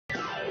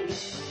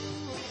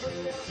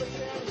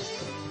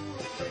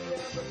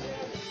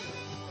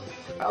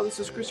This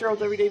is Chris here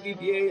with Everyday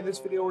VBA. In this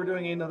video, we're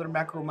doing another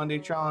Macro Monday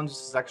challenge.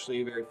 This is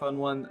actually a very fun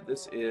one.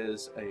 This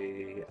is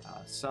a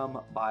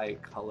sum by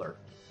color.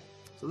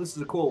 So this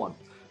is a cool one.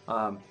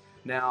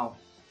 Now,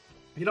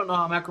 if you don't know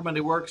how Macro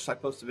Monday works, I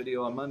post a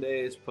video on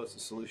Mondays, post a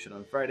solution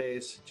on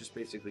Fridays. Just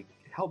basically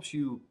helps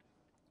you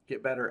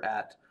get better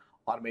at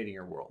automating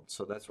your world.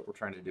 So that's what we're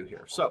trying to do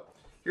here. So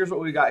here's what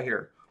we got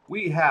here.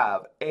 We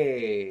have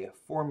a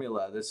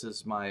formula. This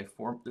is my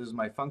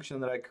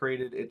function that I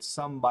created. It's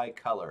sum by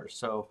color.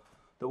 So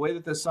the way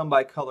that the sum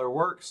by color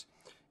works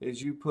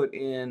is you put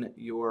in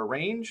your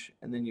range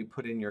and then you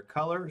put in your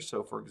color.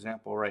 So for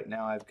example, right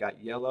now I've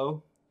got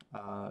yellow,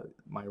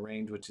 my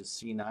range, which is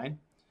C9.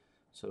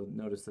 So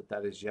notice that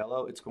that is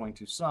yellow. It's going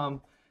to sum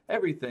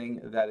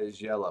everything that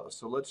is yellow.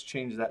 So let's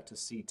change that to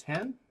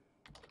C10.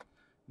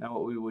 Now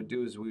what we would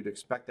do is we would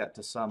expect that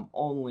to sum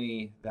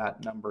only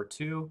that number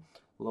 2.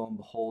 Lo and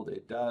behold,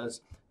 it does.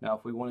 Now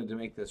if we wanted to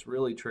make this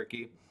really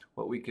tricky,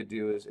 what we could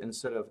do is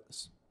instead of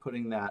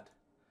putting that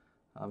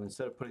on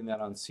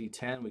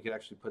C10, we could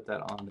actually put that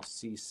on the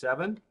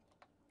C7.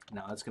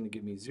 Now that's going to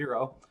give me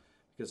 0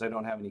 because I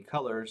don't have any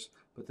colors,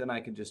 but then I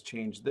can just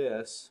change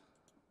this,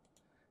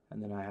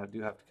 and then I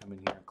do have to come in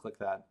here and click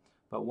that.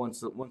 But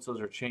once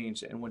those are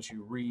changed and once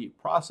you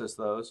reprocess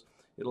those,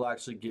 it'll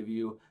actually give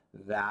you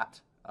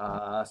that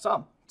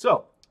sum.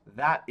 So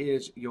that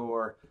is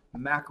your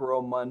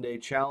Macro Monday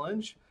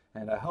challenge,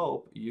 and I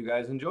hope you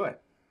guys enjoy.